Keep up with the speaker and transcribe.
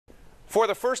For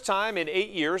the first time in 8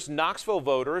 years, Knoxville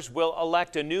voters will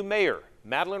elect a new mayor.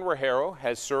 Madeline Rogero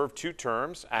has served 2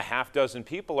 terms. A half dozen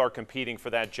people are competing for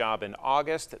that job in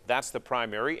August. That's the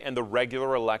primary, and the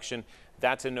regular election,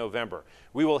 that's in November.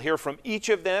 We will hear from each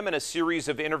of them in a series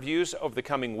of interviews over the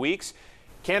coming weeks.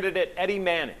 Candidate Eddie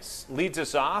Mannis leads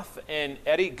us off. And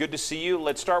Eddie, good to see you.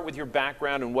 Let's start with your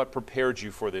background and what prepared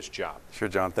you for this job. Sure,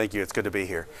 John. Thank you. It's good to be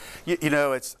here.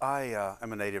 I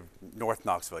am a native North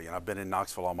Knoxville. I've been in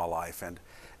Knoxville all my life,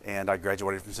 and I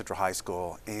graduated from Central High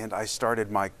School, and I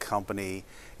started my company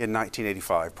in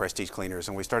 1985, Prestige Cleaners,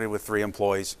 and we started with 3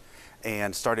 employees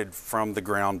and started from the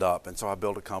ground up. And so I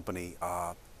built a company,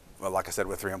 like I said,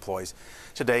 with 3 employees.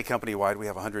 Today, company-wide, we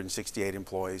have 168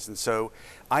 employees. And so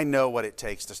I know what it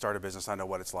takes to start a business. I know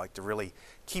what it's like to really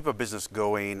keep a business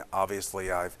going.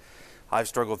 Obviously, I've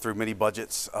struggled through many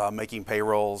budgets, making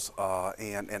payrolls,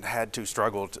 and had to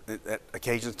struggle at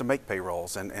occasions to make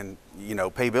payrolls and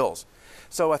pay bills.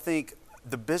 So I think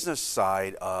the business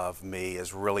side of me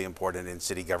is really important in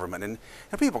city government. And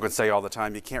people can say all the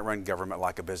time, you can't run government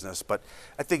like a business, but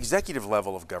at the executive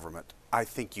level of government, I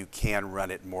think you can run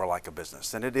it more like a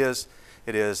business. And it is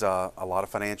a lot of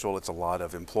financial, it's a lot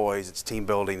of employees, it's team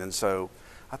building. And so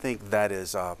I think that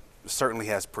is certainly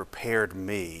has prepared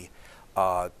me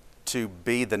to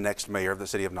be the next mayor of the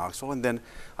city of Knoxville. And then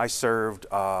I served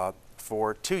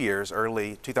for 2 years,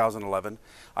 early 2011.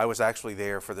 I was actually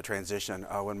there for the transition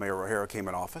when Mayor Rogero came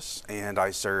in office, and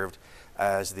I served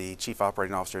as the Chief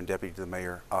Operating Officer and Deputy to the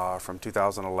Mayor from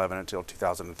 2011 until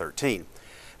 2013.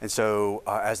 And so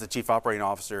as the Chief Operating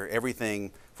Officer,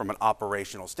 everything from an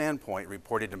operational standpoint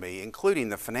reported to me, including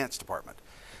the Finance Department.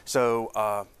 So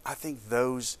I think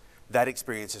that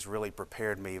experience has really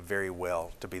prepared me very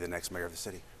well to be the next mayor of the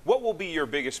city. What will be your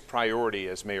biggest priority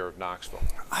as mayor of Knoxville?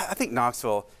 I think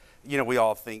Knoxville, we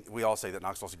all say that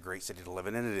Knoxville is a great city to live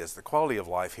in, and it is. The quality of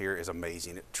life here is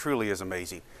amazing. It truly is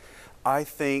amazing.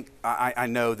 I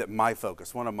know that my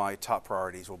focus, one of my top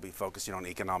priorities, will be focusing on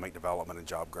economic development and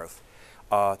job growth.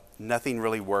 Nothing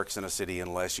really works in a city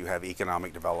unless you have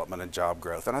economic development and job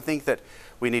growth. And I think that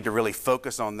we need to really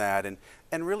focus on that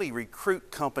and really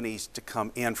recruit companies to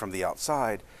come in from the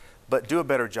outside, but do a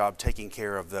better job taking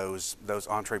care of those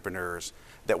entrepreneurs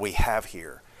that we have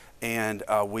here. And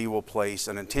we will place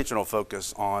an intentional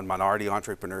focus on minority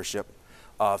entrepreneurship,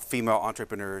 female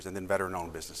entrepreneurs, and then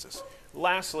veteran-owned businesses.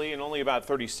 Lastly, in only about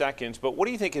 30 seconds, but what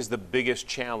do you think is the biggest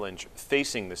challenge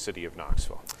facing the city of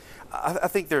Knoxville? I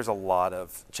think there's a lot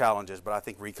of challenges, but I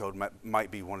think RECODE might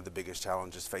be one of the biggest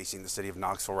challenges facing the city of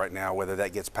Knoxville right now, whether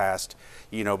that gets passed,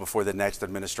 before the next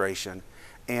administration.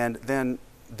 And then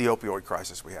the opioid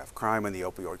crisis we have, crime and the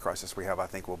opioid crisis we have, I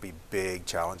think will be big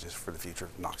challenges for the future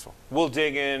of Knoxville. We'll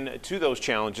dig into those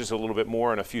challenges a little bit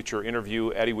more in a future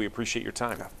interview. Eddie, we appreciate your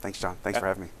time. Yeah, thanks, John. Thanks for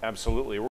having me. Absolutely.